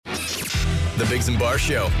The Biggs and Bar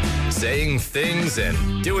Show. Saying things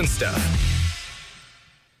and doing stuff.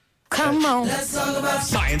 Come on. Let's talk about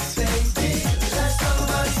Science. Let's talk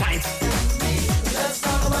about Science. Let's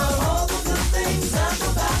talk about all the good things and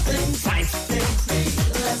the bad things. Science.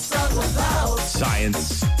 Let's talk about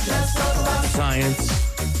Science. Let's talk about Science.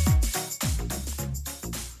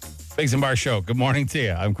 Biggs and Bar Show. Good morning to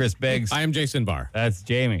you. I'm Chris Biggs. I am Jason Barr. That's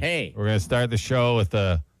Jamie. Hey. We're going to start the show with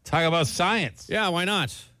talk about science. Yeah, why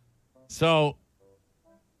not? So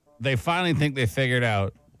they finally think they figured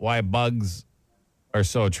out why bugs are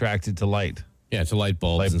so attracted to light. Yeah, to light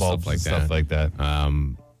bulbs, and stuff like that.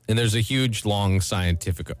 And there's a huge, long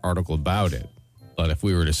scientific article about it. But if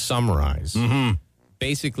we were to summarize,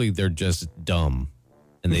 basically they're just dumb.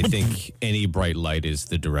 And they think any bright light is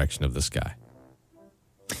the direction of the sky.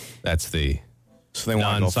 That's the So they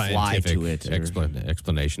want to go fly non-scientific to it. or-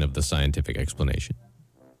 explanation of the scientific explanation.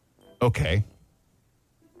 Okay.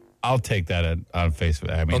 I'll take that on face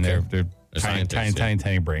value. I mean, Okay. they're tiny, scientists,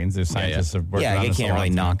 tiny brains. They're scientists. that have worked Yeah, on you this a can't really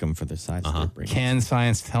long time. knock them for the size of their brain. Can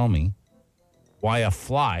science tell me why a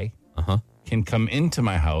fly can come into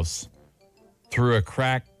my house through a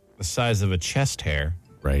crack the size of a chest hair,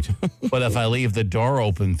 Right. but if I leave the door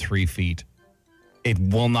open 3 feet, it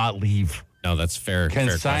will not leave? No, that's fair. Can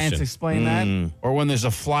fair science question. explain that? Or when there's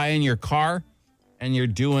a fly in your car and you're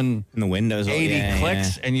doing And the windows. 80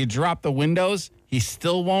 clicks and you drop the windows, he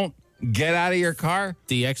still won't get out of your car?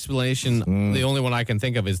 The explanation, the only one I can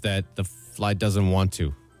think of is that the fly doesn't want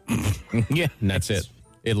to. Yeah. And that's it.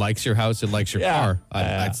 It likes your house. It likes your Yeah. car.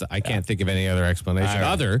 I can't think of any other explanation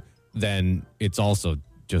other than it's also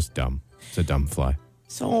just dumb. It's a dumb fly.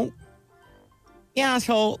 So, yeah,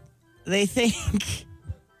 so they think.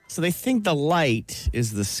 So they think the light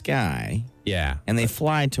is the sky, Yeah. and they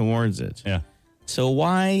fly towards it. Yeah. So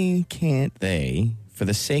why can't they, for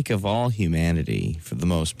the sake of all humanity, for the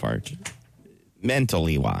most part,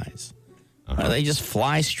 mentally wise, they just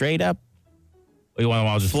fly straight up, You want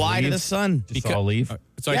to just fly leave? to the sun? Just all leave?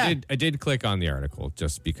 So Yeah. I did click on the article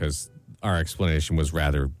just because our explanation was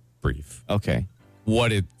rather brief. Okay.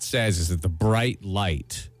 What it says is that the bright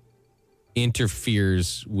light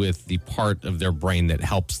interferes with the part of their brain that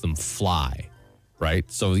helps them fly. Right?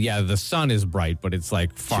 So, yeah, the sun is bright, but it's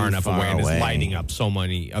like far Too enough far away and away. it's lighting up so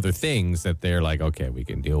many other things that they're like, okay, we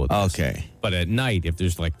can deal with this. Okay. But at night, if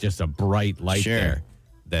there's like just a bright light Sure. there,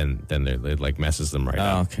 then it like messes them right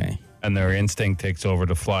up. Okay. And their instinct takes over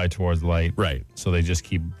to fly towards light. Right. So they just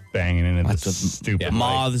keep banging into That's this what stupid light.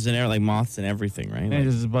 moths and like moths and everything, right? Yeah, Like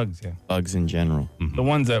just bugs, yeah. bugs in general. The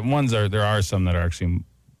ones are there are some that are actually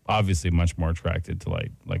obviously much more attracted to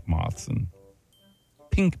light, like moths and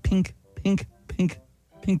pink, pink, pink, pink,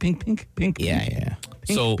 pink, pink, pink, pink. Yeah, pink, yeah.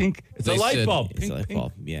 Pink, So pink. It's a they light said- bulb. It's Pink, a light pink.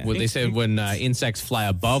 bulb. Yeah. Well, they said when insects fly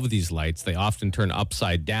above these lights, they often turn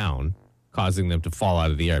upside down, causing them to fall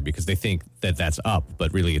out of the air because they think that that's up,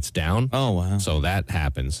 but really it's down. Oh, wow. So that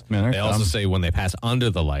happens. Man, they're they also dumb. say when they pass under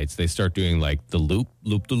the lights, they start doing like the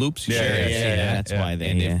loop-the-loops. You Yeah, sure yeah, have yeah, seen yeah. that? That's why they.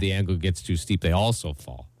 And yeah. if the angle gets too steep, they also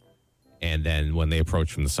fall. And then when they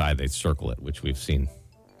approach from the side, they circle it, which we've seen.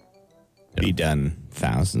 be done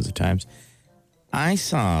thousands of times. I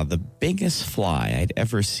saw the biggest fly I'd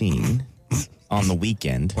ever seen on the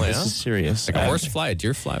weekend. Oh, This yeah? is serious. Like a horse fly, a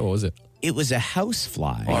deer fly, what was it? It was a house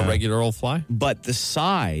fly, Oh, a regular old fly? but the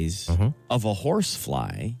size of a horse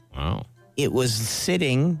fly. Wow. It was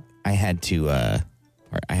sitting. I had to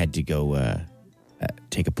go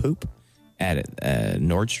take a poop at a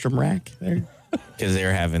Nordstrom rack there because they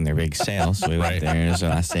were having their big sale. So we went there. So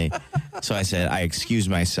I said I excused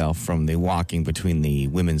myself from the walking between the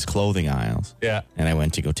women's clothing aisles. Yeah. And I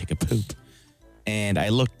went to go take a poop. And I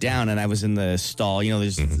looked down and I was in the stall. You know,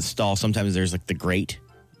 there's the stall. Sometimes there's like the grate.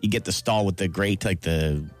 You get the stall with the grate, like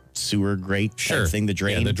the sewer grate type thing, the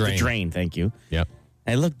drain. Yeah, the drain. The drain, thank you. Yep.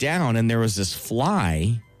 I looked down and there was this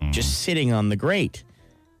fly just sitting on the grate.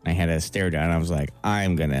 I had to stare down. I was like,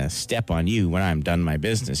 I'm going to step on you when I'm done my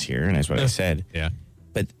business here. And that's what I said. Yeah.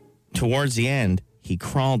 But towards the end, he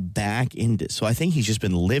crawled back into. So I think he's just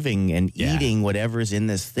been living and eating whatever's in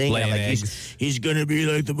this thing. Laying And I'm like, eggs. he's going to be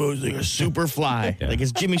like the most, like a super fly. Yeah. Like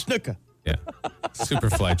it's Jimmy Snuka. Yeah.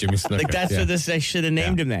 Superfly, Jimmy Snooker. Like that's what this, I should have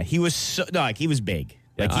named him that. He was so, no, like he was big.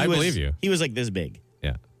 Yeah, Like he I was, believe you. He was like this big.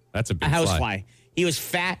 Yeah. That's a big A house fly. He was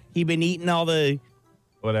fat. He'd been eating all the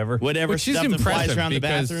Whatever. whatever Which is stuff that flies impressive around the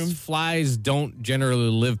because bathroom. flies don't generally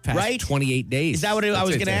live past Right? 28 days. Is that what I That's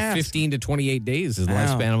was it. gonna ask? 15 to 28 days is the Wow.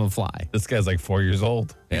 lifespan of a fly. This guy's like 4 years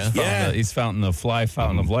old. Yeah. He's fountain of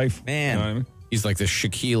fountain of life. Man. You know what I mean? He's like the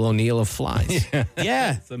Shaquille O'Neal of flies.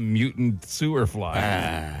 Yeah. It's a mutant sewer fly.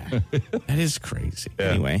 That is crazy. Yeah.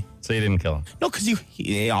 Anyway. So you didn't kill him. No, because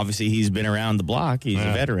he obviously he's been around the block. He's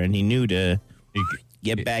a veteran. He knew to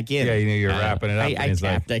get back in. Yeah, you're wrapping it up. I and he's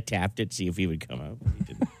tapped it, see if he would come out.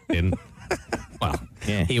 He Didn't. Well,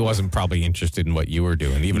 Yeah. he wasn't probably interested in what you were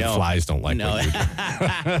doing. Even No. flies don't like what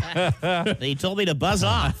you're doing. He told me to buzz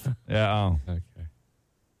off. Yeah. Okay.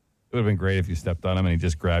 It would have been great if you stepped on him and he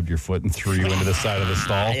just grabbed your foot and threw you into the side of the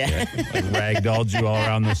stall. Yeah. Like ragdolled you all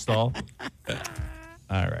around the stall.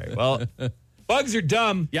 All right. Well, bugs are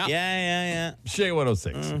dumb. Yeah. Shay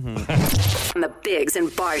 106. On the Biggs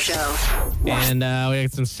and Bar Show. And we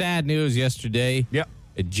had some sad news yesterday. Yep.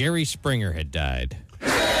 Jerry Springer had died.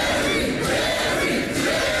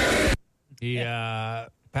 He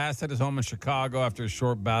passed at his home in Chicago after a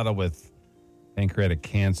short battle with pancreatic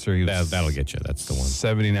cancer. He was That'll get you. That's the one.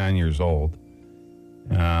 79 years old.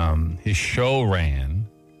 His show ran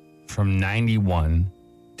from 91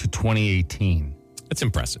 to 2018. That's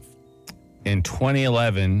impressive. In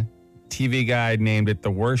 2011, TV Guide named it the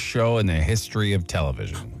worst show in the history of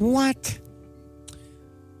television. What?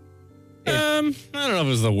 I don't know if it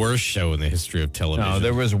was the worst show in the history of television. No,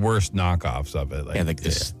 there was worse knockoffs of it.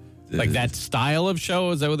 Like that style of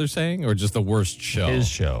show, is that what they're saying? Or just the worst show? His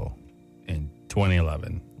show in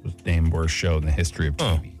 2011 was named worst show in the history of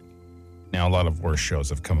TV. Now, a lot of worse shows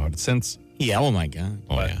have come out since. Yeah, oh my God.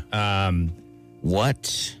 Oh, yeah.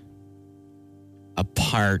 What a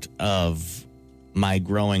part of my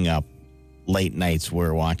growing up late nights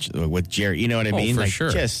were watching with Jerry. You know what I mean? For like,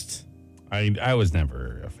 sure. Just I was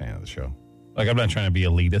never a fan of the show. Like, I'm not trying to be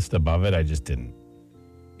elitist above it. I just didn't.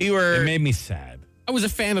 you were. It made me sad. I was a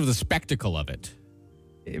fan of the spectacle of it.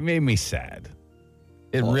 It made me sad.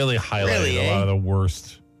 It really highlighted really, a lot of the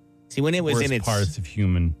worst, See, when it was in its parts of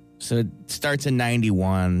human. So it starts in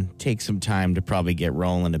 91, takes some time to probably get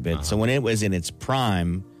rolling a bit. So when it was in its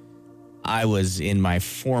prime, I was in my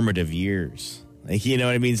formative years. Like, you know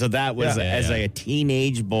what I mean? So that was, a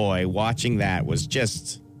teenage boy watching that was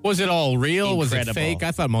just... Was it all real? Was it Incredible. fake?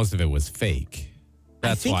 I thought most of it was fake.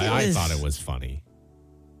 That's think why it I was- thought it was funny.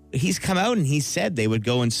 He's come out and he said they would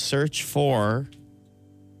go and search for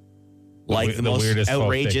like the most weirdest folk they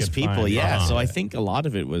outrageous could people. find. Yeah. Uh-huh. So I think a lot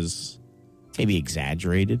of it was maybe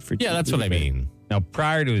exaggerated for Yeah, TV, that's what I but- mean. Now,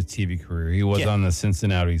 prior to his TV career, he was Yeah. on the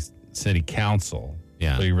Cincinnati City Council.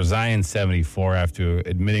 Yeah. So he resigned in 74 after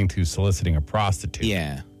admitting to soliciting a prostitute.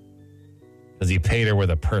 Yeah. Because he paid her with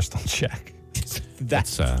a personal check. That's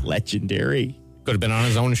That's, legendary. Could have been on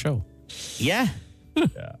his own show. Yeah.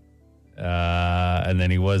 And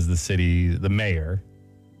then he was the mayor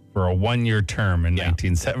for a 1-year term in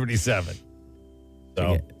 1977.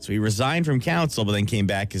 So, So he resigned from council, but then came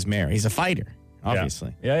back as mayor. He's a fighter,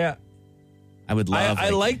 obviously. Yeah. I would love. I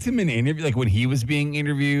liked him in interview, like when he was being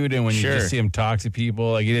interviewed and when you Sure. just see him talk to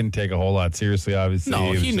people. Like, he didn't take a whole lot seriously, obviously. No,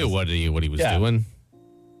 It was he knew just- what he was Yeah. doing.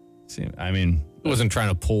 I mean, He wasn't trying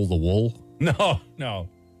to pull the wool. no.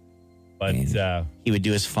 But he would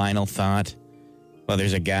do his final thought. Well,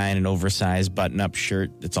 there's a guy in an oversized button-up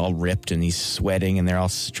shirt that's all ripped and he's sweating, and they're all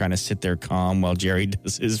trying to sit there calm while Jerry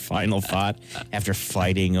does his final thought after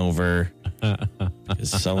fighting over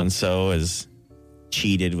because so-and-so is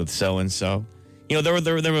cheated with so-and-so. You know, there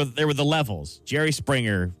were the levels. Jerry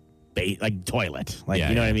Springer, like toilet, like Yeah,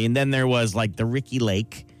 you know yeah. what I mean. Then there was like the Ricky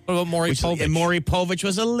Lake. What about Maury Povich? And Maury Povich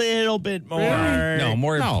was a little bit more. no,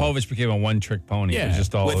 Maury No. Povich became a one-trick pony. It was Yeah.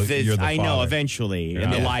 just all, With this, you're the I know, father. eventually, You're in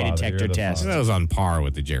the the lie father, detector you're the test. father. That was on par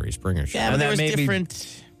with the Jerry Springer show. Yeah, but And there that was made me-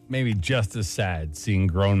 different. Maybe just as sad seeing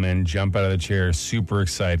grown men jump out of the chair super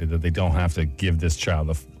excited that they don't have to give this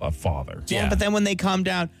child a father. Yeah, but then when they calm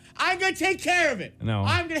down, I'm going to take care of it. No.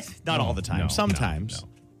 I'm going to. Not all the time. No, Sometimes. no.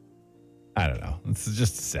 I don't know. It's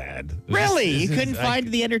just sad. Really? It's You just- couldn't find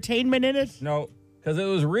the entertainment in it? No, because it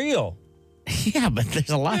was real. Yeah, but there's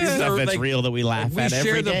a lot of stuff that's Like, real that we laugh we at share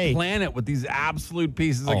every the day. planet with these absolute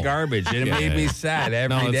pieces of Oh. garbage, and it Yeah, made yeah. me sad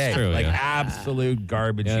every No, it's day. true, Like yeah. absolute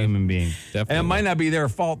garbage Yeah, human being. definitely. And it might not be their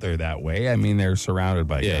fault they're that way. I mean, they're surrounded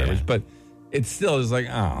by Yeah, garbage, yeah. but it's still just like,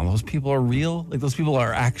 oh, those people are real. Like those people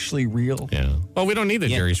are actually real. Yeah. Well, we don't need the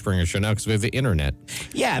Yeah. Jerry Springer show now because we have the internet,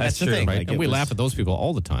 Yeah, that's the true, thing. right? Like, and it we was- laugh at those people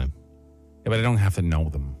all the time. Yeah, but I don't have to know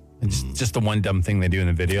them. It's just the one dumb thing they do in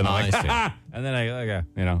the video. And I'm I like, see. ha! And then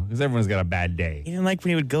because everyone's got a bad day. You didn't like when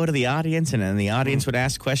he would go to the audience and then the audience would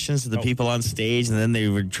ask questions to the people on stage and then they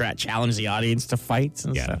would challenge the audience to fights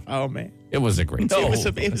and Yeah. stuff. Oh, man. It was a great It show. was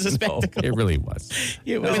a spectacle. It really was.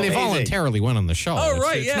 It was I mean, they amazing. voluntarily went on the show. Oh, It's-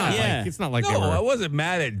 right, it's yeah. Not Yeah. Like, it's not like No, they were. I wasn't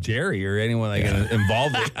mad at Jerry or anyone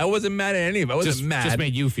involved. I wasn't mad at any of it. I wasn't just, mad. just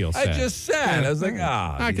made you feel sad. I just sad. I was like,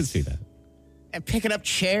 I can see that. And picking up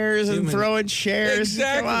chairs and Human- throwing chairs.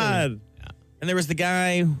 Exactly. Come on. And there was the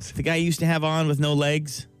guy he used to have on with no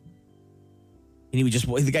legs. And he would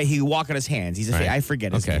he would walk on his hands. He's Right. I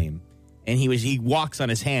forget his Okay. name. And he walks on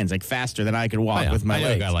his hands like faster than I could walk with my I know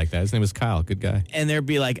legs. a guy like that. His name was Kyle. Good guy. And there'd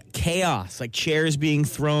be like chaos, like chairs being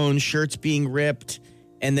thrown, shirts being ripped.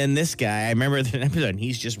 And then this guy, I remember the episode, and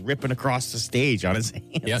he's just ripping across the stage on his hands.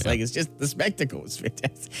 Yeah, Like, it's just, the spectacle was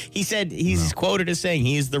fantastic. He said, he's quoted as saying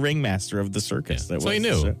he's the ringmaster of the circus. Yeah. That So he was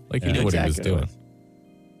knew. the show. Like, he knew what he was doing.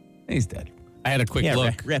 He's dead. I had a quick Yeah,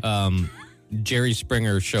 look. rip. Jerry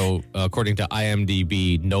Springer show, according to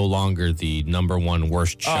IMDb, no longer the number one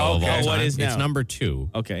worst show of all time. What is now? It's number 2.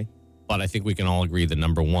 Okay. But I think we can all agree the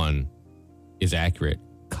number 1 is accurate.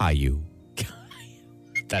 Caillou.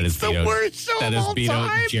 That is the worst show That of is all beat out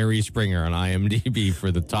time. Jerry Springer on IMDb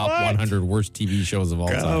for the top 100 worst TV shows of all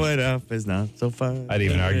time. Growing up is not so fun. I'd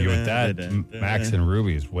even argue with that. Max and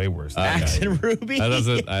Ruby is way worse. than Max that guy. and Ruby. That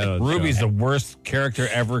doesn't. I don't. Ruby's the worst character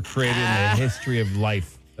ever created in the history of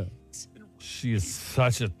life. She is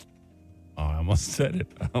such a. Oh, I almost said it.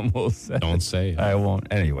 Don't say it. I won't.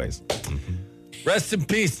 Anyways. Rest in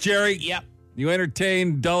peace, Jerry. Yep. You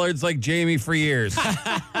entertained dullards like Jamie for years.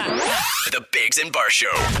 The Biggs and Bar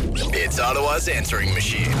Show. It's Ottawa's answering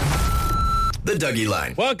machine. The Dougie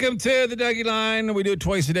Line. Welcome to the Dougie Line. We do it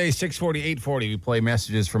twice a day, 640, 840. We play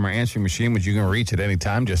messages from our answering machine, which you can reach at any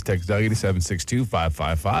time. Just text Dougie to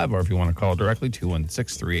 762-555, or if you want to call directly,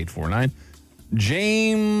 216-3849.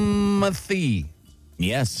 Jamothy.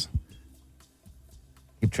 Yes.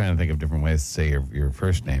 Keep trying to think of different ways to say your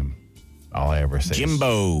first name. All I ever say is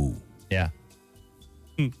Jimbo. yeah.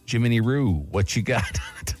 Jiminy Roo, what you got?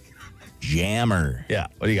 Jammer. Yeah,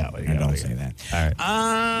 what do you got? Don't say that. All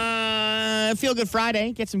right. Feel Good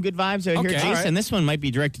Friday. Get some good vibes out Okay, here, all Jason. right. This one might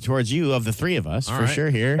be directed towards you of the three of us, All for right. sure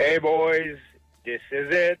here. Hey, boys, this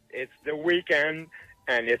is it. It's the weekend,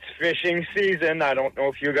 and it's fishing season. I don't know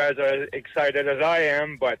if you guys are as excited as I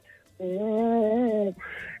am, but ooh,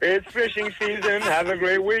 it's fishing season. Have a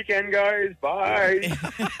great weekend, guys. Bye.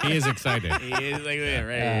 He is excited. He's like, right,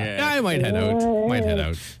 Yeah, I might head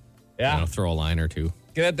out. Yeah. You know, throw a line or two.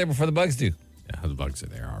 Get out there before the bugs do. Yeah, the bugs are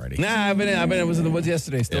there already. Nah, I was in the woods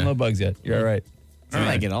yesterday. Still Yeah. no bugs yet. You're all right. It's not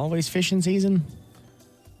like it always fishing season.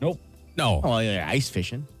 Nope. No. Oh, yeah, ice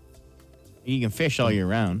fishing. You can fish all year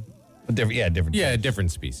round. Different. Yeah,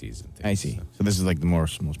 different species. And things. I see. So this is like the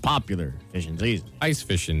most popular fishing season. Ice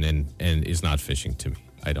fishing and is not fishing to me.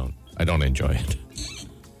 I don't enjoy it.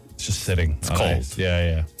 It's just sitting. It's cold.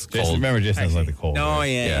 Yeah. It's cold. Remember, Jason doesn't like the cold. Oh, right?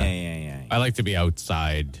 yeah. I like to be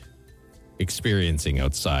outside, experiencing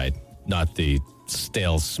outside, not the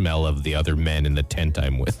stale smell of the other men in the tent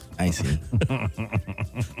I'm with. I see.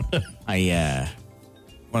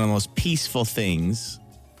 One of the most peaceful things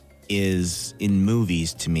is in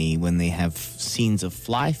movies to me when they have scenes of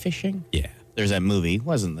fly fishing. Yeah. There's that movie,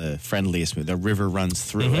 wasn't the friendliest movie. The river runs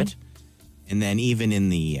through it. And then even in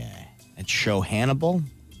the that show Hannibal,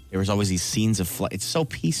 there was always these scenes of fly. It's so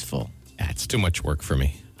peaceful. Yeah, it's too much work for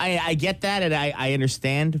me. I get that and I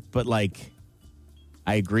understand, but like,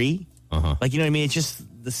 I agree. Uh-huh. Like, you know what I mean? It's just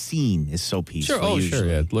the scene is so peaceful. Sure. Oh, sure. usually.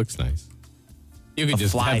 Yeah, it looks nice. You could A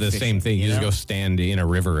just fly have the fishing, same thing. You you just know? go stand in a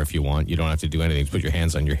river if you want. You don't have to do anything. Just put your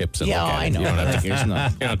hands on your hips and Yeah, look at I it. know. You don't have to, There's no- you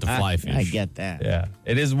don't have to fly fish. I get that. Yeah.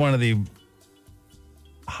 It is one of the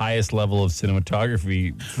highest level of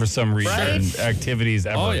cinematography for some reason Right? activities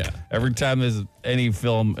ever. Oh, yeah. Every time there's any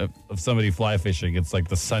film of somebody fly fishing, it's like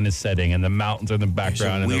the sun is setting and the mountains are in the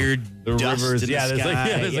background and weird the dust rivers. in the Yeah, there's like sky.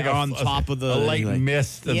 there's like Yeah, a, on top of the- a light like-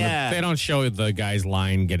 mist. And Yeah. They don't show the guy's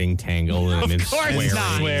line getting tangled and him course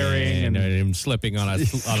not. Swearing and him slipping on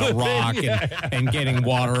a rock and getting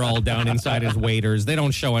water all down inside his waders. They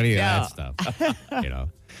don't show any of that stuff. You know,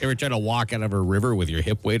 you ever try to walk out of a river with your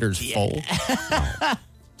hip waders full? No.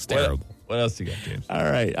 It's terrible. What else you got, James? All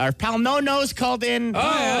right. Our pal No Nose called in.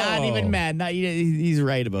 Not even mad. He's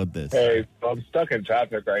right about this. Hey, I'm stuck in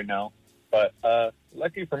traffic right now, but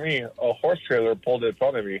lucky for me, a horse trailer pulled in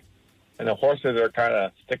front of me, and the horses are kind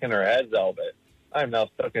of sticking their heads out of it. I'm now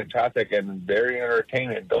stuck in traffic and very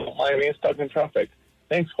entertaining. Don't mind being stuck in traffic.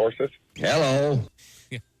 Thanks, horses. Yeah,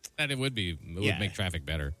 and it would Yeah. make traffic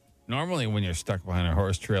better. Normally, when you're stuck behind a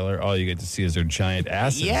horse trailer, all you get to see is their giant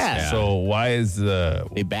asses. Yeah. So why is the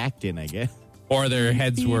They backed in, I guess. Or their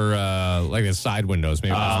heads were like the side windows,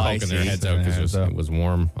 maybe I poking their see. heads out because it was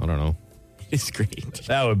warm. I don't know. It's great.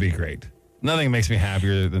 that would be great? Nothing makes me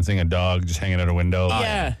happier than seeing a dog just hanging out a window.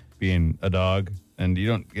 Yeah. Being a dog, and you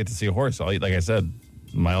don't get to see a horse. Like I said,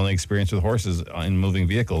 my only experience with horses in moving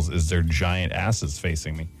vehicles is their giant asses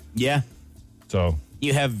facing me. Yeah. So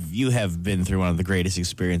You have been through one of the greatest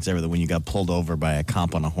experiences ever. When you got pulled over by a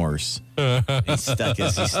cop on a horse, he stuck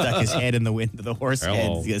his head in the window. The horse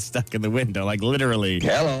Hello. head gets stuck in the window, like literally.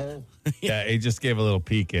 Hello. yeah, he just gave a little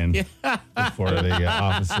peek in before the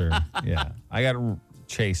officer. Yeah, I got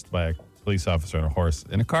chased by a police officer on a horse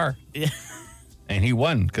in a car. Yeah. And he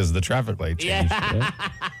won because the traffic light changed. Yeah.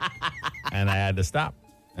 And I had to stop.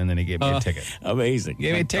 And then he gave me a ticket. Amazing. He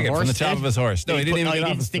gave me a ticket from the top of his horse. No, he didn't even get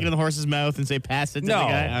off. Stick it in the horse's mouth and say, pass it to the No.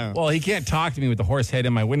 guy? Well, he can't talk to me with the horse head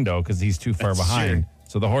in my window because he's too far behind.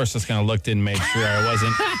 So the horse just kind of looked in and made sure I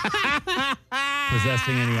wasn't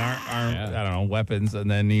possessing any I don't know, weapons. And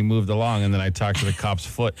then he moved along, and then I talked to the cop's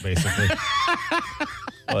foot, basically.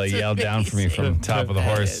 Well, he yelled down for me from the top of the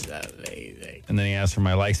horse. That's amazing. And then he asked for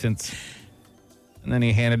my license. And then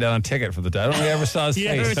he handed down a ticket for the I don't think I ever saw his You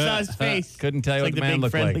face. never saw his face. Couldn't tell you It's what like the man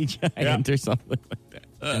looked friendly like. giant or something like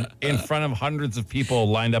that. In front of hundreds of people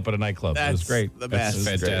lined up at a nightclub. It was That's great. the best. It's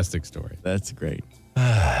a fantastic story. That's great. All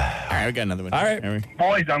right, we got another one. All right.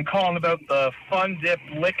 Boys, I'm calling about the Fun Dip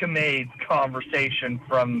Lick-A-Made conversation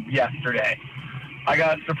from yesterday. I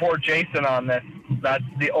got to support Jason on this. That's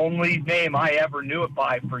the only name I ever knew it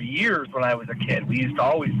by for years when I was a kid. We used to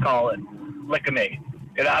always call it Lick-A-Made.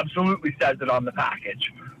 It absolutely says it on the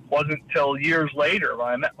package. Wasn't till years later when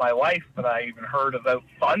I met my wife that I even heard about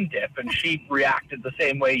Fun Dip, and she reacted the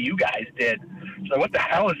same way you guys did. So what the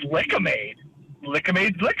hell is Lick-A-Made?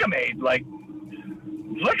 Lick-A-Made's Lick-A-Made. Like,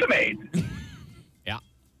 Lick-A-Made. Yeah.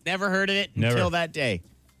 Never heard of it Never. until that day.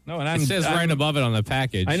 No, and It says right above it on the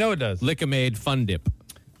package. I know it does. Lick-A-Made Fun Dip.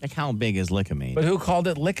 Like, how big is Lick-A-Made? But who called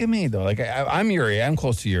it Lick-A-Made, though? Like, I'm your age. I'm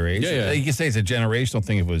close to your age. Yeah, yeah. You can say it's a generational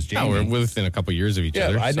thing if it was Jamie. No, we're within a couple years of each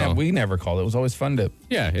other. Yeah, we never called it. It was always Fun Dip.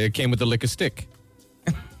 Yeah, it came with the Lick-A-Stick.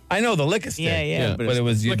 I know the Lick-A-Stick. Yeah, But it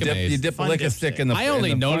was you Lick-A-Made. dip a Fun Lick-A-Stick Dip in the I only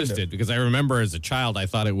in the Fun noticed Dip. it because I remember as a child, I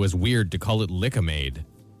thought it was weird to call it Lick-A-Made.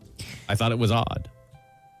 I thought it was odd.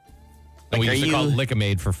 And we Like, used are to call it you-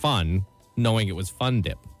 Lick-A-Made for fun, knowing it was Fun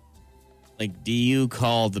Dip. Like, do you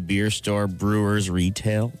call the beer store Brewers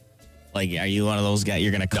Retail? Like, are you one of those guys? You're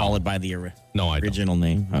going to call it by the No, I don't. original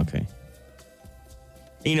name? Okay.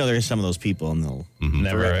 You know, there's some of those people, and they'll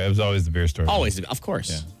Never. It was always the beer store. always, of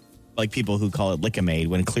course, Yeah. like people who call it Lick-A-Made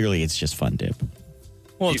when clearly it's just Fun Dip.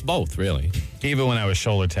 Well, it's both, really. Even when I was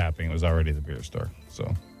shoulder tapping, it was already the beer store.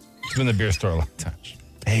 So it's been the beer store a long time.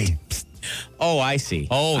 Hey, psst. Oh, I see.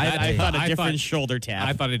 Oh, I thought a I different thought- shoulder tap.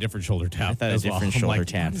 I thought a different shoulder tap. I thought a as well. different I'm shoulder like,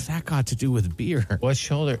 tap. What does that got to do with beer? What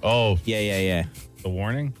shoulder? Oh, Yeah. the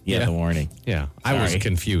warning? Yeah, the warning. Yeah, I was Sorry.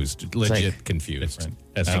 confused, legit like- confused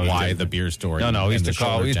as I to was why different. the beer store. No, we and used the to call.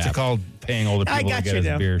 shoulder We used to tap. call paying older I people got to get you us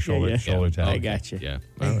now. beer Yeah. shoulder tap. I got you. Yeah,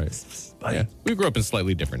 all right. Buddy. Yeah. We grew up in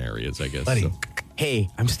slightly different areas, I guess. Buddy. so. Hey,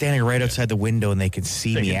 I'm standing right outside the window, and they can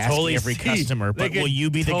see They me can asking totally every see. customer. They But can will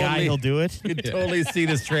you be the guy totally- who'll do it? You could totally see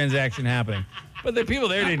this transaction happening. But the people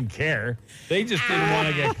there didn't care. They just didn't want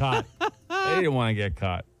to get caught. They didn't want to get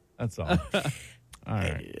caught. That's all. All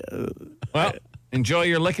right. Well, enjoy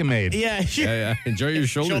your Lick-A-Made. Yeah, sure. Yeah. Enjoy your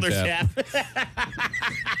shoulder, tap.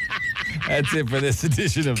 That's it for this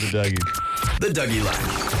edition of the Dougie. The Dougie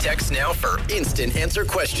Line. Text now for instant answer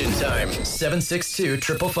question time.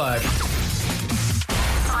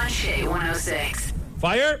 762-555. On Shea 106.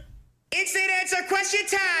 Fire. Instant answer question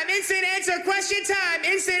time. Instant answer question time.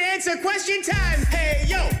 Instant answer question time. Hey,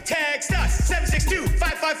 yo, text us.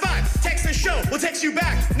 762-555. Text the show. We'll text you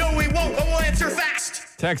back. No, we won't, but we'll answer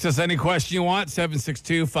fast. Text us any question you want.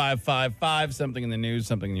 762-555. Something in the news,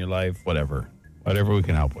 something in your life, whatever. Whatever we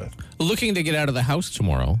can help with. Looking to get out of the house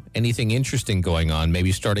tomorrow. Anything interesting going on,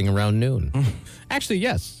 maybe starting around noon? Actually,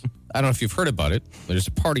 yes. I don't know if you've heard about it. There's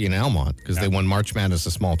a party in Almont because they won March Madness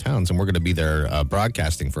of Small Towns, and we're going to be there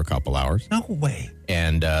broadcasting for a couple hours. No way.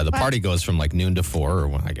 And the party goes from like noon to 4,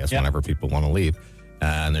 or I guess whenever people want to leave.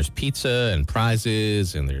 And there's pizza and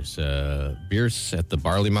prizes, and there's beers at the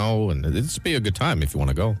Barley Mow, and it's be a good time if you want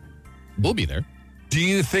to go. We'll be there. Do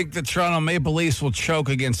you think the Toronto Maple Leafs will choke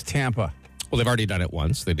against Tampa? Well, they've already done it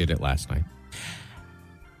once. They did it last night.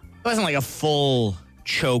 It wasn't like a full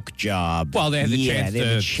choke job. Well, they had the chance they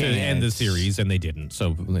had a to end the chance. series, and they didn't.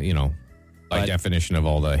 So, you know, by But- definition of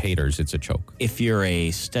all the haters, it's a choke. If you're a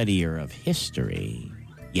studier of history,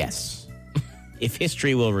 yes. If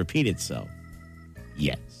history will repeat itself,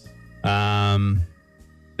 yes.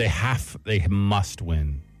 They must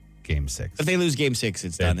win Game 6. If they lose Game 6,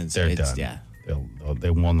 it's done. They're It's done. Yeah. They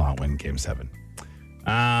will not win Game 7.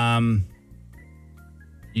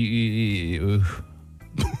 You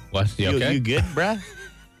What? You okay? You good, bruh?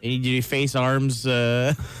 And you do your face arms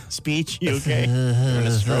speech? You okay? You're in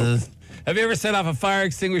a stroke. have you ever set off a fire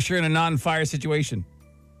extinguisher in a non-fire situation?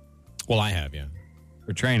 Well, I have, yeah.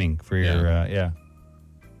 For training, for your,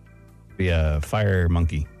 Be a fire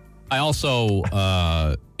monkey. I also,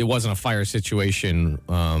 it wasn't a fire situation,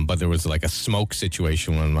 but there was like a smoke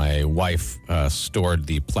situation when my wife stored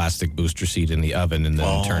the plastic booster seat in the oven and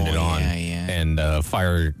then turned it on. Yeah. And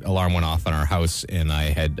fire alarm went off in our house, and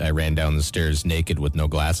I ran down the stairs naked with no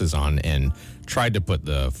glasses on and tried to put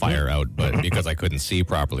the fire out, but because I couldn't see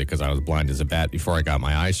properly because I was blind as a bat before I got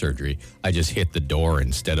my eye surgery, I just hit the door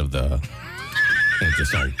instead of the... And it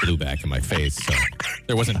just all blew back in my face. So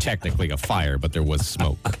there wasn't technically a fire, but there was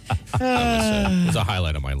smoke. It was a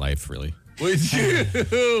highlight of my life, really. Would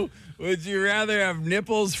you rather have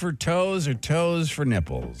nipples for toes or toes for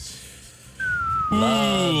nipples? Ooh,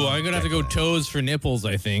 I'm going to have to go toes for nipples,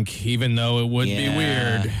 I think, even though it would be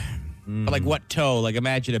weird. But like what toe? Like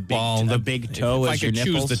imagine a big toe if as I your could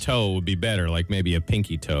nipples. choose the toe, it would be better, like maybe a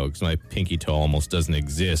pinky toe, because my pinky toe almost doesn't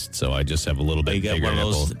exist, so I just have a little bit You got bigger one of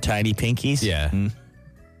those nipple. tiny pinkies? Yeah.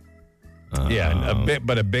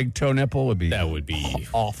 But a big toe nipple would be That would be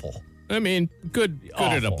awful. I mean, good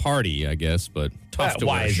at a Awful. party, I guess, but tough to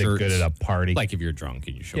Why wear is shirts. it good at a party? Like if you're drunk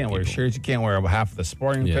and you show You can't wear people. shirts. You can't wear half of the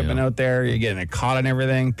sporting Yeah, equipment yeah. out there. You're getting it caught on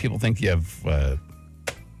everything. People think you have.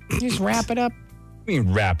 Just wrap it up. I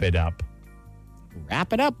mean, wrap it up.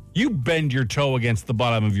 Wrap it up. You bend your toe against the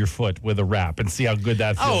bottom of your foot with a wrap and see how good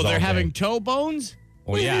that feels. Oh, all they're day. having toe bones?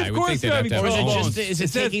 Well, yeah, I would think they'd have to have Or is it bones. just is it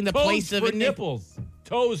says taking the toes place of for a nipple? nipples?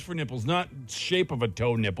 Toes for nipples, not shape of a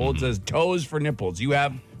toe nipple. It says toes for nipples. You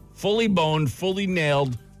have fully boned, fully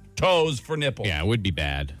nailed toes for nipples. Yeah, it would be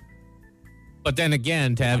bad. But then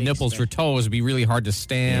again, to have nipples for toes would be really hard to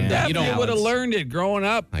stand. Yeah, You you would have learned it growing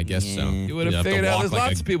up. I guess so. You would have You'd to figured out walk there's like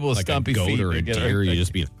lots of people with like stumpy a goat feet or a that get deer. You everything.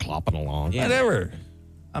 just be clopping along. Yeah. Whatever.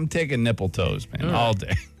 I'm taking nipple toes, man, all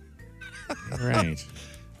day. Right.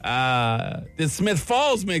 Did Smith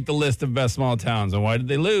Falls make the list of best small towns, and why did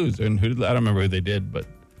they lose? And I don't remember who they did, but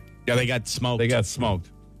Yeah, they got smoked. they got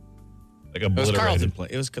smoked. Like It was Carlton obliterated. play.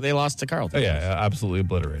 It was they lost to Carlton. Oh, yeah, absolutely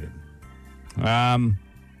obliterated.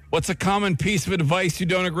 What's a common piece of advice you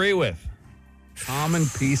don't agree with? Common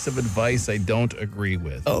piece of advice I don't agree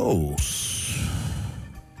with. Oh.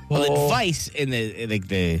 Well, advice in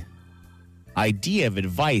the idea of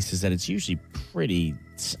advice is that it's usually pretty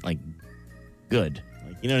like good.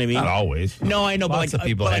 Like, you know what I mean? Not always. No, I know, Lots but like of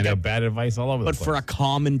people but hand like out bad advice all over the But place. for a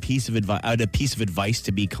common piece of advice,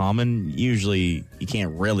 to be common, usually you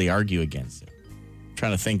can't really argue against it. I'm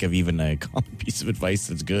trying to think of even a common piece of advice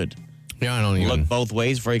that's good. Yeah, I don't even. Look both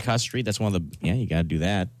ways before you cross the street. That's one of the. Yeah, you got to do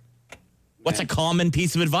that. What's a common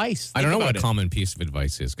piece of advice? I don't know Think what a about common piece of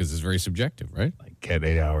advice is because it's very subjective, right? Like get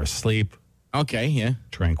 8 hours sleep, it. Okay, yeah.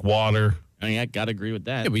 drink water, I mean, I got to agree with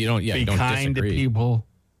that. Yeah, but you don't. Yeah, be you don't kind disagree. to people,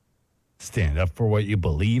 stand up for what you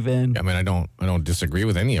believe in. I mean, I don't disagree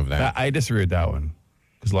with any of that. I disagree with that one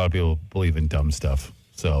because a lot of people believe in dumb stuff.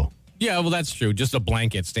 So, Yeah, well, that's true. Just a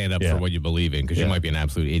blanket stand up Yeah. for what you believe in because Yeah. you might be an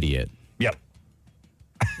absolute idiot. yep.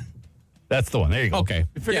 That's the one. There you go. Okay.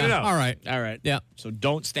 You figured Yeah, it out. All right. All right. Yeah. So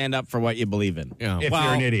don't stand up for what you believe in. Yeah. If well,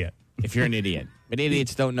 you're an idiot. If you're an idiot. But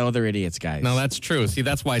idiots don't know they're idiots, guys. No, that's true. See,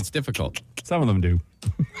 that's why it's difficult. Some of them do.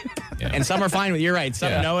 And some are fine with it. You're right. Some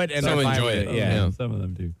Yeah. know it and Some they're fine enjoy with it. Yeah. Some of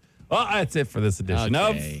them do. Well, that's it for this edition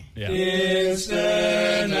Okay. of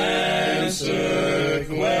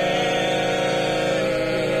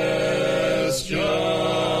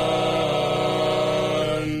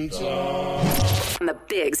On the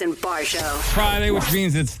Biggs and Bar Show. Friday, which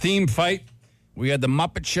means it's theme fight. We had the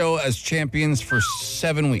Muppet Show as champions for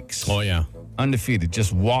 7 weeks. Oh, yeah. Undefeated.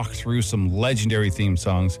 Just walked through some legendary theme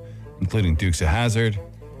songs, including Dukes of Hazzard,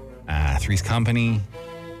 Three's Company,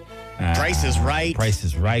 Price is Right. Price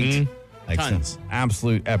is Right. Like Tons. some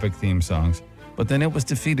absolute epic theme songs. But then it was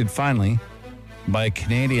defeated finally by a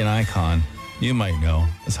Canadian icon you might know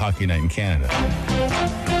as Hockey Night in Canada.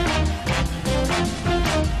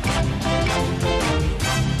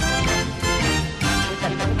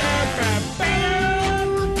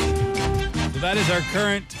 So that is our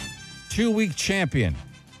current 2-week champion,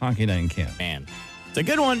 Hockey Night in Canada. Man, it's a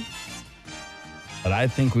good one. But I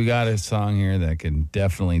think we got a song here that can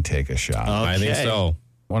definitely take a shot. I think Okay. so.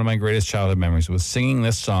 One of my greatest childhood memories was singing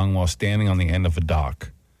this song while standing on the end of a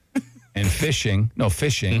dock and fishing,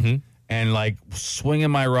 and like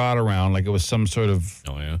swinging my rod around like it was some sort of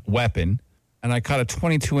Oh, yeah. weapon. And I caught a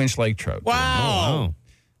 22-inch lake trout. Wow. Oh,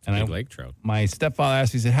 And big lake trout. my stepfather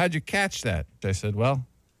asked me, he said, how'd you catch that? I said, well,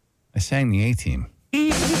 I sang the A-Team.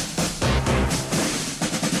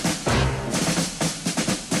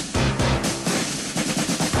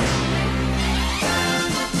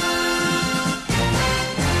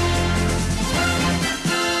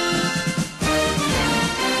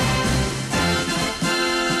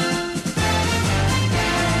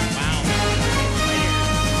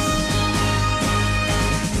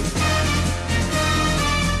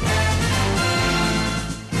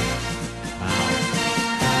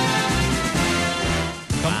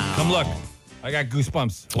 look. I got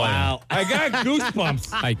goosebumps. Wow. I got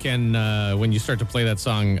goosebumps. I can, when you start to play that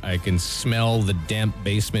song, I can smell the damp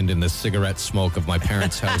basement and the cigarette smoke of my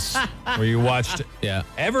parents' house. Where you watched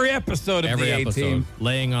every episode of the A-Team.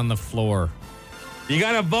 Laying on the floor. You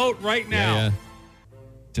got to vote right now. Yeah.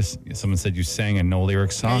 Just someone said you sang a no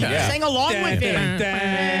lyrics song. Yeah. Sing along with it.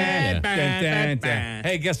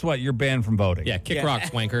 Hey, guess what? You're banned from voting. Yeah, kick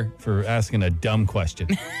rocks, wanker. For asking a dumb question.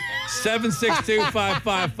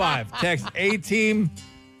 762-555. Text A-Team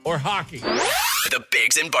or hockey. The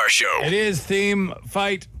Biggs and Bar Show. It is Theme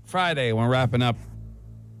Fight Friday. We're wrapping up.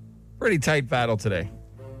 Pretty tight battle today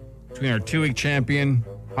between our 2-week champion,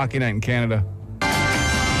 Hockey Night in Canada.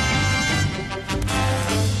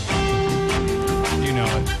 You know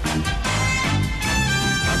it.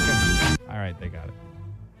 Okay. All right, they got it.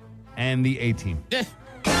 And the A-Team.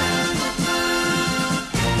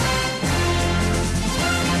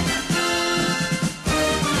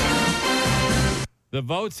 The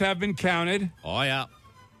votes have been counted. Oh, yeah.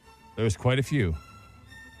 There's quite a few.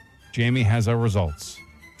 Jamie has our results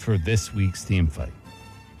for this week's Theme Fight.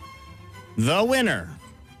 The winner.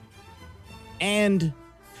 And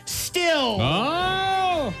still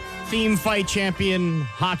Theme Fight champion,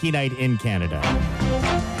 Hockey Night in Canada.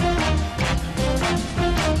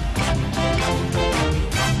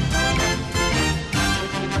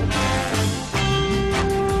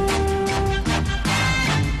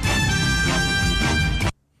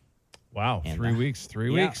 Wow, And, 3 weeks. 3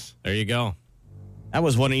 weeks. There you go. That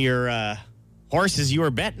was one of your horses you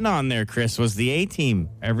were betting on there, Chris, was the A-Team.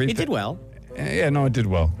 Everything. It did well. Yeah, no, it did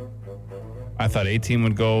well. I thought A-Team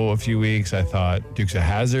would go a few weeks. I thought Dukes of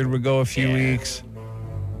Hazzard would go a few weeks.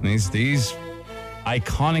 These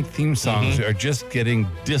iconic theme songs are just getting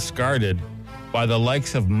discarded by the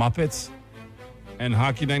likes of Muppets and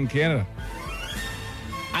Hockey Night in Canada.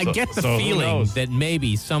 I get the feeling that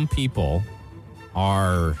maybe some people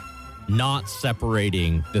are not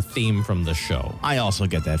separating the theme from the show. I also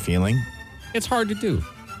get that feeling. It's hard to do.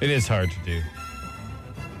 It is hard to do.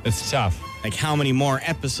 It's tough. Like, how many more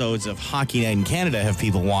episodes of Hockey Night in Canada have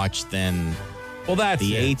people watched than that's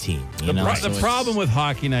the it. A-Team? The problem with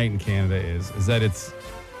Hockey Night in Canada is that it's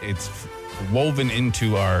woven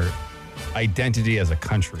into our identity as a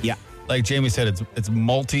country. Yeah. Like Jamie said, it's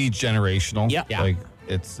multi-generational. Yeah. Like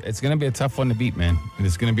it's going to be a tough one to beat, man.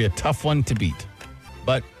 It's going to be a tough one to beat.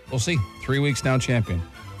 But we'll see. 3 weeks now, champion.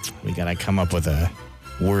 We got to come up with a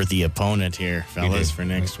worthy opponent here, fellas, for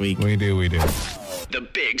next week. We do. The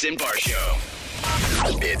Biggs and Bar Show.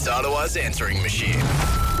 It's Ottawa's answering machine.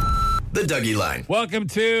 The Dougie Line. Welcome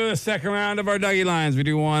to the second round of our Dougie Lines. We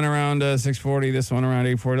do one around 6:40, this one around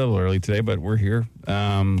 8:40, a little early today, but we're here.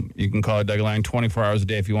 You can call it Dougie Line 24 hours a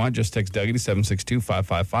day if you want. Just text Dougie to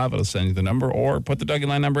 762-555. It'll send you the number, or put the Dougie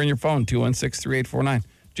Line number in your phone, 216-3849.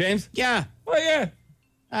 James? Yeah. Well, yeah.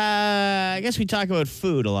 I guess we talk about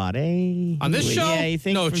food a lot, eh? On this show? Yeah, you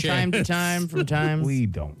think No from chance. from time We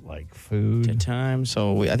don't like to food. time.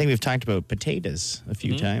 So I think we've talked about potatoes a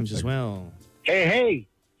few times as well. Hey,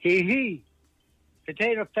 he.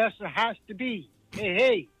 Potato Fest has to be.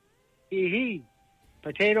 Hey, he.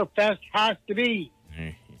 Potato Fest has to be.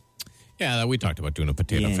 Yeah, we talked about doing a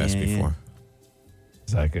potato fest before.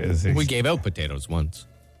 We gave out potatoes once.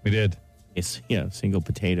 We did. It's, single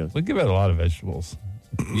potatoes. We give out a lot of vegetables.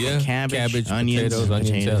 Yeah, Cabbage, onions,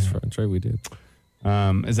 potatoes. That's right, we did.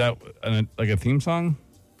 Is that like a theme song?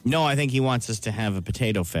 No, I think he wants us to have a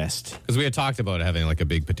potato fest. Because we had talked about having like a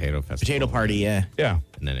big potato festival. Potato party, yeah. Yeah.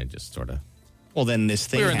 And then it just sort of... Well, then this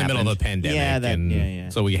thing We were in the middle of a happened.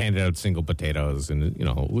 pandemic. So we handed out single potatoes, and, it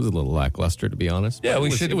was a little lackluster, to be honest. Yeah,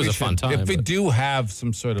 But it was a fun time. If we do have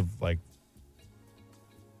some sort of like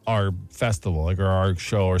our festival, like our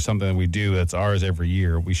show or something that we do that's ours every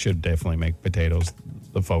year, we should definitely make potatoes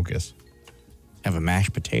the focus. Have a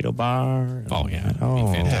mashed potato bar. Oh, yeah. That'd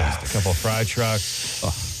be fantastic. A couple of fried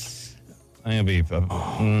trucks. I think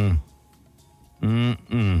it'll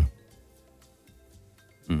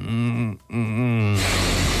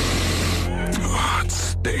It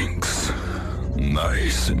stinks.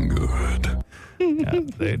 Nice and good. Yeah,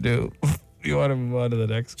 they do. You want to move on to the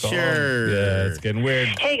next call? Sure. Yeah, it's getting weird.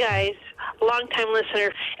 Hey guys, long-time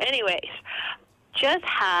listener. Anyways, just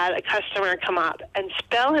had a customer come up and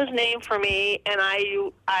spell his name for me, and I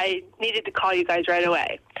needed to call you guys right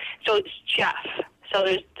away. So it's Jeff. So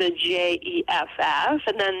there's the Jeff,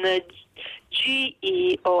 and then the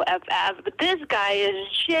Geoff. But this guy is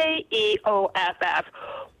Jeoff.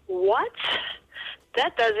 What?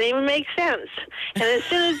 That doesn't even make sense. And as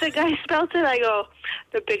soon as the guy spelled it, I go,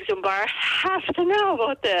 the Biggs and Bar have to know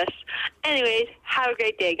about this. Anyways, have a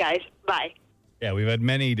great day, guys. Bye. Yeah, we've had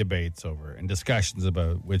many debates over and discussions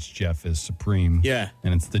about which Jeff is supreme. Yeah.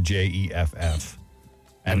 And it's the JEFF.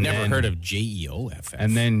 I've never heard of JEOFF.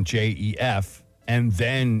 And then JEF, and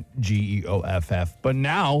then GEOFF. But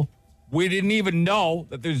now, we didn't even know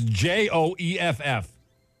that there's JOEFF.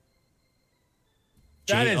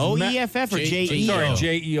 JOEFF or JEO? Sorry,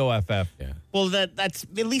 JEOFF. Yeah. Well, that's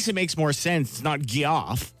at least it makes more sense. It's not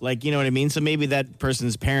Gioff. Like, you know what I mean? So maybe that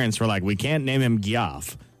person's parents were like, we can't name him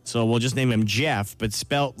Gioff. So we'll just name him Jeff, but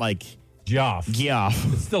spelt like Joff.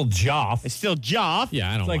 Gioff. It's still Joff. It's still Joff. Yeah,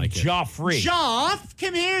 I don't It's like like it. Joffrey. Joff,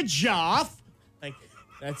 come here, Joff. Like,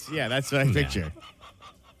 that's what I picture.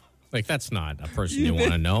 Like, that's not a person you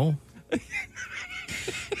want to know.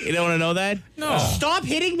 You don't want to know that? No. Stop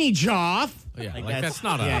hitting me, Joff. Yeah, like that's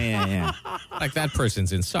not a... Yeah. Like, that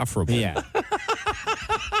person's insufferable. Yeah.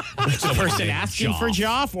 The person asking for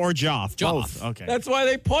Joff or Joff? Joff. Both. Okay. That's why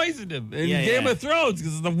they poisoned him in Game of Thrones,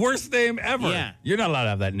 because it's the worst name ever. Yeah. You're not allowed to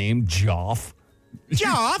have that name, Joff.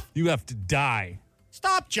 Joff? You have to die.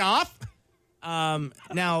 Stop, Joff.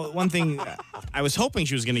 Now, one thing I was hoping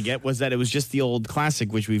she was going to get was that it was just the old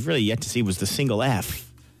classic, which we've really yet to see, was the single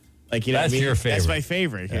F. Like, you know, That's what I mean? your favorite. That's my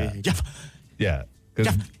favorite. Yeah. Jeff. Yeah.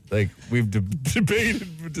 Because, like, we've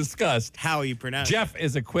debated, discussed. How you pronounce it. Jeff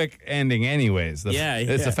is a quick ending anyways.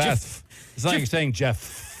 It's a fast. It's not like you're saying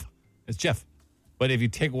Jeff. It's Jeff. But if you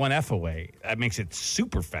take one F away, that makes it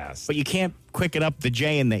super fast. But you can't quicken up the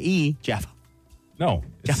J and the E, Jeff. No.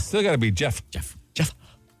 It's still got to be Jeff. Jeff.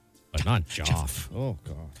 But not Joff. Oh,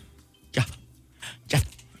 God. Jeff.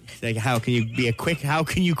 Like, how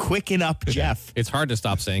can you quicken up Jeff? It's hard to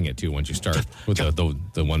stop saying it, too, once you start with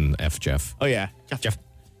the one F, Jeff. Oh, yeah. Jeff.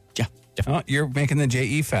 Oh, you're making the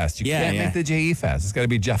JE fast. You can't make the JE fast. It's got to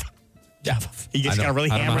be Jeff. You just got to really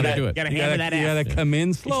hammer that. You got to hammer that F. You got to come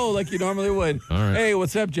in slow like you normally would. All right. Hey,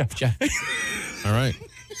 what's up, Jeff? All right.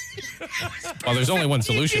 Well, there's only one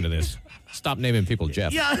solution to this. Stop naming people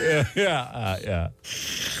Jeff. Yeah.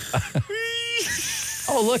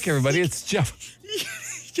 Oh, look, everybody. It's Jeff.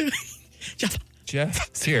 Jeff.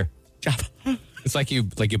 It's here. Jeff. It's like you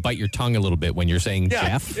bite your tongue a little bit when you're saying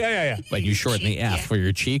Jeff. Yeah. Like you shorten the F for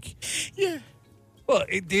your cheek. Yeah. Well,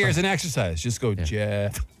 here's an exercise. Just go,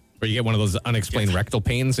 Jeff. Or you get one of those unexplained rectal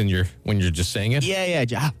pains when you're just saying it. Yeah,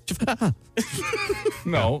 Jeff.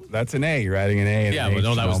 No, that's an A. You're adding an A. Yeah, but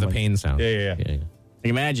no, that was the pain sound. Yeah. Like,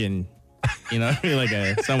 imagine,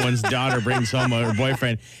 like someone's daughter brings home her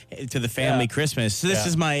boyfriend to the family Christmas. So this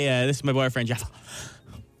is my boyfriend, Jeff.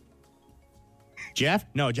 Jeff?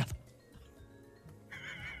 No, Jeff.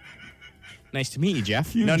 Nice to meet you,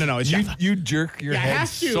 Jeff. No, it's Jeff. You jerk your head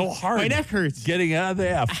so hard. My neck hurts. Getting out of the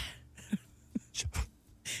F.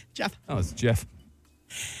 Jeff. Oh, it's Jeff.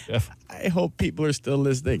 I hope people are still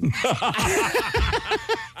listening.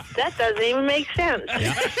 That doesn't even make sense.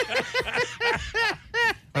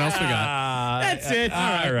 What else we got? That's it.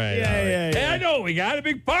 All right. Yeah. Hey, I know. We got a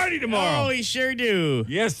big party tomorrow. Oh, we sure do.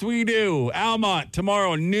 Yes, we do. Almont,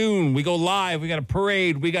 tomorrow, noon. We go live. We got a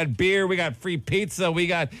parade. We got beer. We got free pizza. We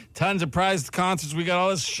got tons of prized concerts. We got all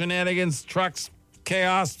this shenanigans, trucks,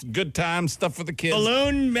 chaos, good times, stuff for the kids.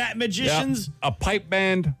 Balloon magicians. Yep. A pipe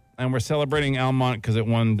band. And we're celebrating Almont because it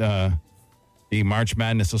won the March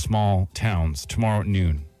Madness of Small Towns tomorrow at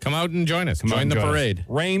noon. Come out and join us. Join the parade.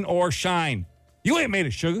 Rain or shine. You ain't made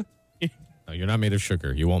of sugar. No, you're not made of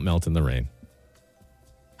sugar. You won't melt in the rain.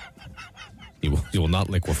 You will not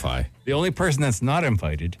liquefy. The only person that's not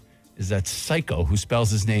invited is that psycho who spells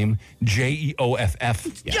his name Jeoff.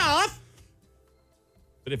 Jeff.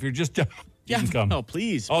 But if you're just you can come. Oh,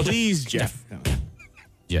 please. Please, Jeff.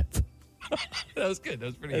 Yeah. That was good. That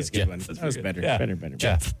was pretty good. That's a good one. That was better. Yeah. Better.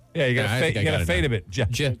 Jeff. Yeah, you got to fade a bit. Jeff.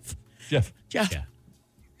 Yeah.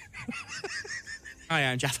 Hi,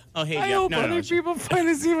 I'm Jeff. Oh, hey, I Jeff. hope other people find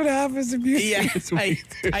this even half as amusing. Yeah, as we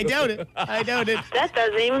do. I doubt it. That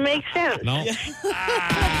doesn't even make sense. No.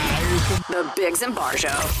 The Biggs and Bar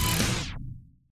Show.